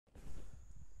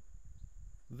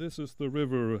This is the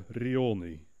river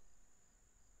Rioni.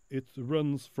 It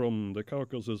runs from the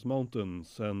Caucasus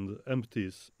Mountains and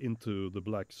empties into the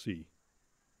Black Sea.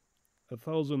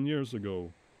 1,000 years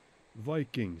ago,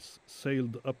 Vikings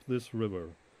sailed up this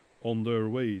river on their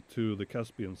way to the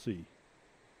Caspian Sea.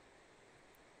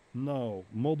 Now,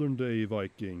 modern-day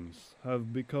Vikings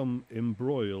have become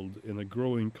embroiled in a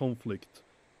growing conflict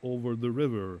over the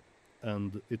river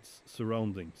and its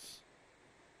surroundings.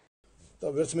 და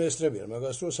ვერც მეესწრებიან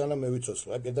მაგას, რომ სანამ მე ვიცოცხლე,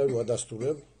 აი პედაგოგი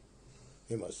ვადასტურებ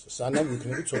იმას, სანამ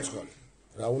ვიქნები ცოცხალი.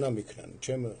 რა უნდა მიქნან?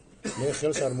 მე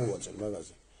ხელს არ მოვაწერ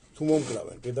მაგაზე. თუ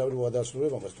მომკლავენ, პედაგოგი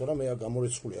ვადასტურებ ამას, თორემ მე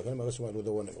გამორიცხული აქ, მაგას მაგ რო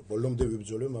დავანება. ბოლომდე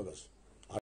ვიბრძოლებ მაგას.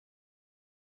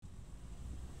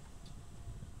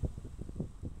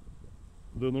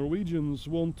 The Norwegians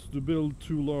want to build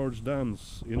 2 large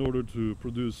dams in order to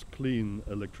produce clean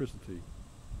electricity.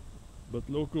 But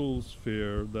locals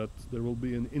fear that there will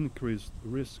be an increased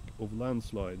risk of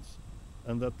landslides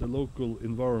and that the local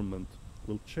environment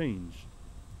will change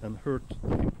and hurt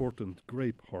the important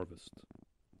grape harvest.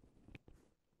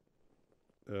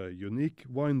 A unique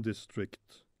wine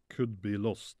district could be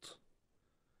lost.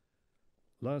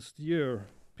 Last year,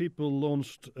 people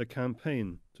launched a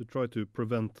campaign to try to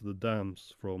prevent the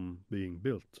dams from being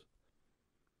built.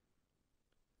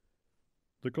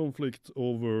 The conflict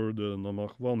over the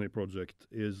Namakhvani project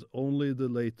is only the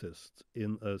latest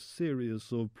in a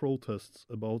series of protests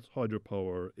about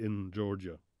hydropower in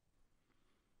Georgia.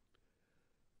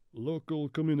 Local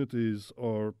communities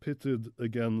are pitted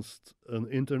against an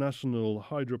international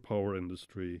hydropower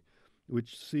industry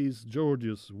which sees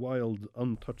Georgia's wild,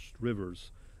 untouched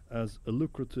rivers as a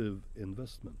lucrative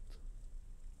investment.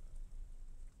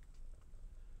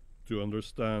 To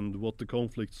understand what the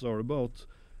conflicts are about,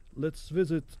 let's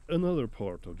visit another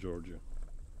part of Georgia.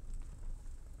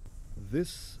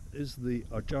 This is the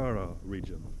Ajara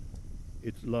region.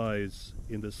 It lies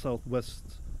in the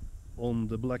southwest on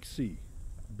the Black Sea,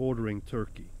 bordering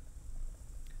Turkey.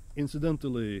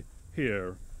 Incidentally,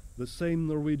 here, the same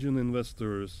Norwegian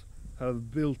investors have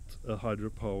built a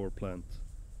hydropower plant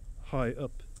high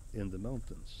up in the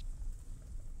mountains.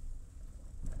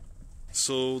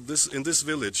 So in this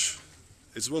village,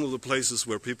 it's one of the places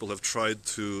where people have tried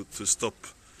to stop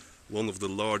one of the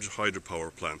large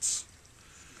hydropower plants.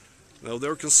 Now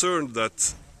they're concerned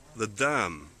that the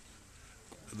dam,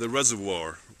 the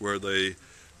reservoir where they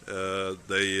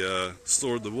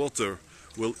store the water,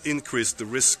 will increase the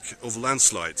risk of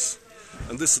landslides.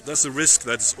 And that's a risk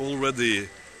that already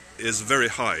is very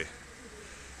high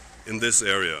in this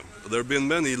area. There have been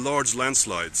many large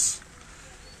landslides.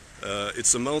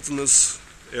 It's a mountainous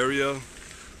area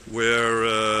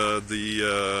where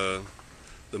the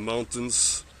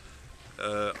mountains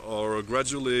are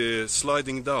gradually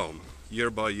sliding down year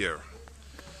by year.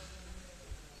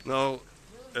 Now,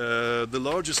 the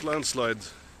largest landslide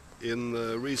in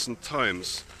recent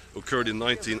times occurred in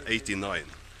 1989,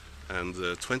 and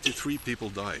 23 people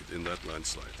died in that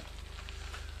landslide.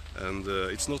 And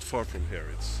it's not far from here.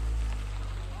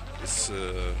 It's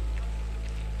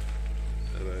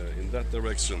in that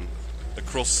direction,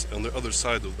 across on the other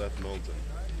side of that mountain.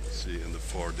 See in the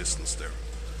far distance there.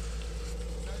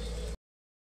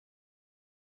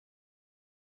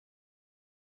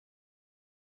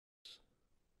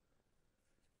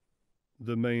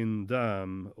 The main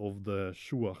dam of the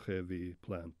Shuachevi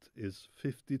plant is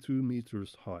 52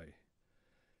 meters high.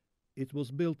 It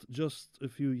was built just a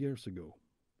few years ago.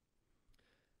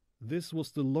 This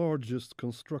was the largest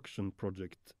construction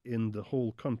project in the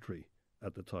whole country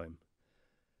at the time.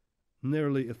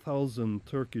 Nearly 1,000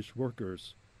 Turkish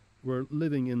workers were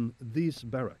living in these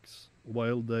barracks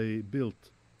while they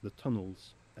built the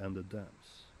tunnels and the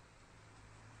dams.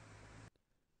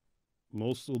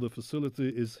 Most of the facility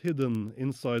is hidden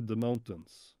inside the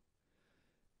mountains.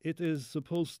 It is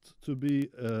supposed to be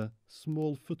a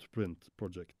small footprint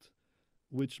project,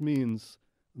 which means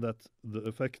that the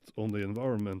effect on the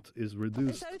environment is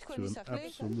reduced to an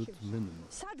absolute minimum.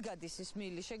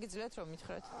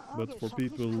 But for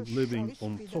people living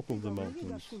on top of the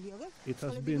mountains, it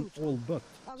has been all but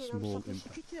small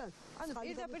impact.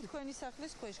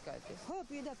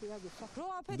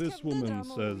 This woman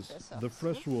says the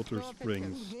freshwater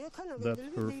springs that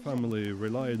her family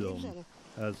relied on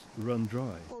has run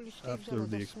dry after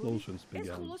the explosions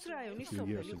began a few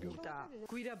years ago.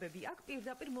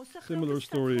 Similar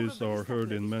stories are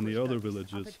heard in many other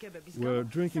villages where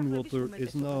drinking water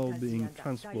is now being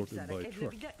transported by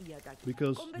truck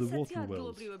because the water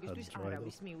wells had dried up.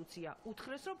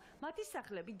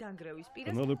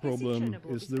 Another problem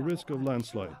is the risk of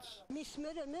landslides.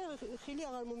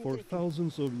 For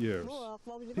thousands of years,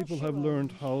 people have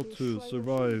learned how to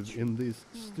survive in these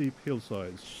steep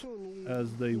hillsides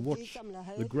as they watch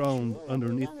the ground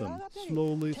underneath them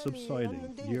slowly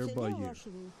subsiding year by year,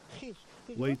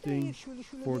 waiting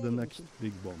for the next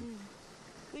big bomb.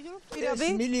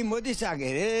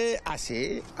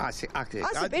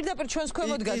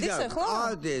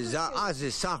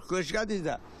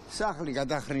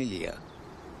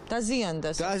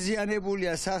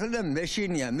 დაზიანებულია სახლი და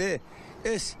მეშინია მე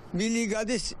ეს მილი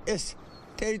გადის ეს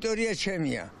ტერიტორია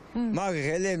ჩემია მაგ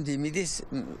ღელემდი მიდის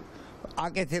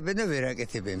აკეთებენ და ვერ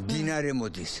აკეთებენ დინარე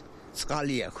მოდის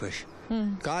წყალია ქვეშ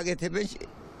გააკეთებენ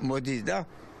მოდის და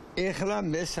ეხლა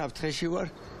მე საფრთხეში ვარ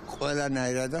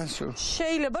ყველანაირადან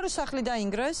შეიძლება რომ სახლი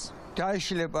დაინგრეს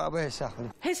დაიშლება აბა ეს სახლი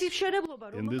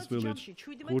In this village,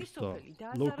 Kurta,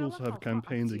 locals have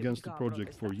campaigned against the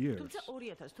project for years.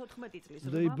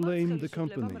 They blame the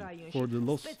company for the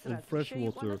loss of fresh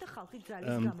water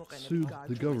and sued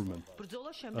the government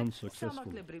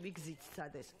unsuccessfully.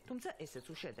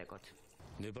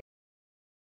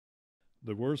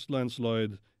 The worst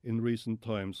landslide in recent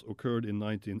times occurred in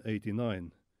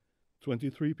 1989.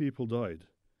 23 people died.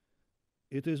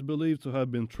 It is believed to have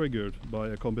been triggered by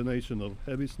a combination of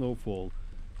heavy snowfall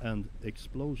and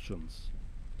explosions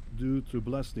due to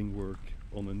blasting work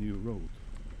on a new road.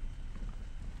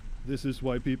 This is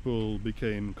why people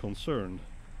became concerned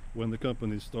when the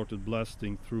company started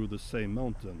blasting through the same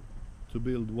mountain to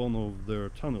build one of their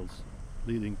tunnels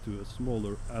leading to a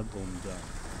smaller add-on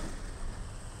dam.